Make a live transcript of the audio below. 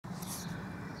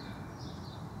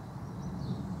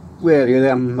Well, here I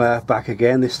am back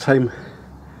again, this time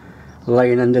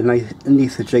lying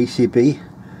underneath the JCB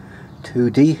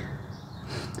 2D.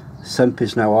 Sump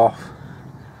is now off.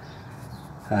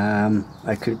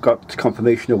 I got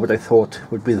confirmation of what I thought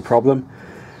would be the problem,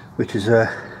 which is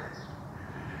a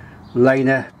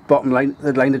bottom line,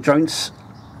 the liner joints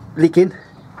leaking.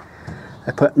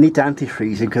 I put neat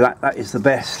antifreeze in because that is the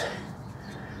best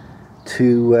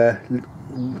to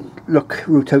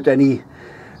root out any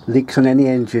leaks on any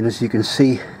engine. As you can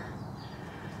see,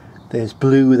 there's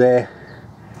blue there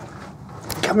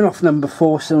coming off number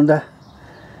 4 cylinder.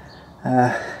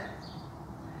 Up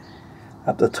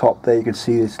the top there you can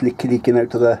see it's leaking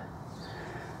out to the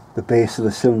base of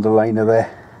the cylinder liner there.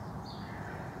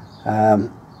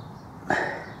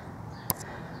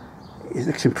 It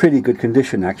looks in pretty good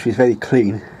condition actually, it's very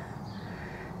clean.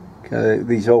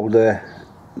 These older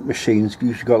machines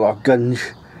usually got a lot of gunge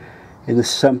in the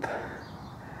sump,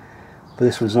 but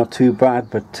this one's not too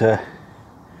bad, but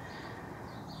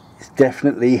it's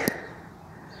definitely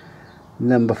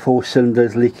number 4 cylinder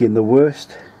is leaking the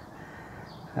worst,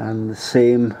 and the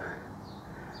same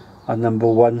on number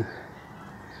 1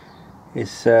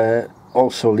 is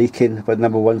also leaking, but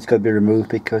number 1's got to be removed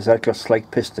because I've got slight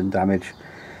piston damage.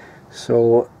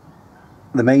 So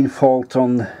the main fault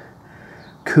on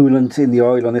coolant in the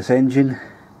oil on this engine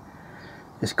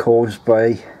is caused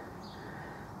by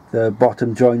the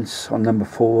bottom joints on number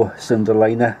 4 cylinder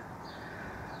liner,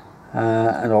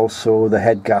 and also the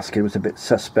head gasket was a bit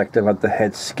suspect. I've had the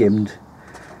head skimmed.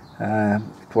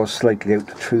 It was slightly out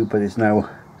of true, but it's now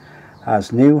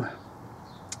as new.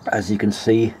 As you can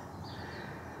see,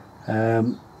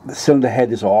 the cylinder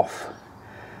head is off.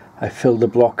 I filled the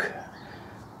block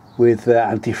with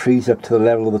antifreeze up to the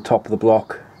level of the top of the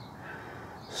block.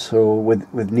 So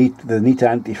with the neat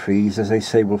antifreeze, as I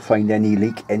say, we'll find any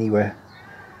leak anywhere.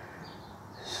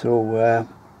 So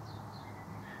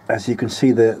as you can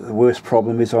see, the worst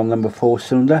problem is on number 4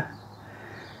 cylinder.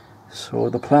 So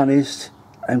the plan is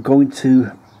I'm going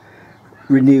to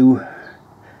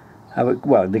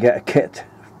to get a kit,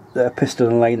 a piston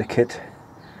and liner kit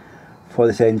for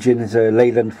this engine. It's a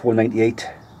Leyland 498,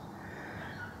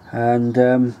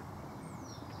 and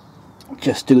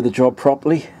just do the job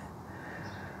properly.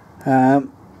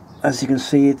 As you can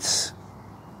see, it's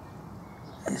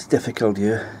difficult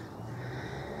here.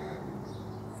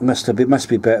 Must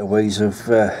be better ways of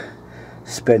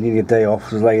spending your day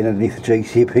off lying underneath the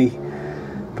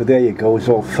JCB, but there you go, it's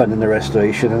all fun in the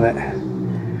restoration, isn't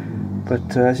it?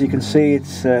 But as you can see,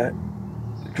 it's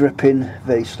dripping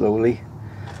very slowly.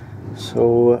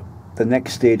 So the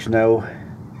next stage now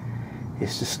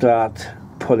is to start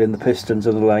pulling the pistons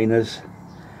and the liners,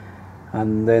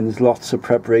 and then there's lots of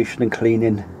preparation and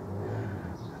cleaning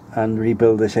and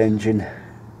rebuild this engine.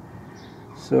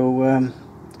 So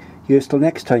here's till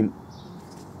next time.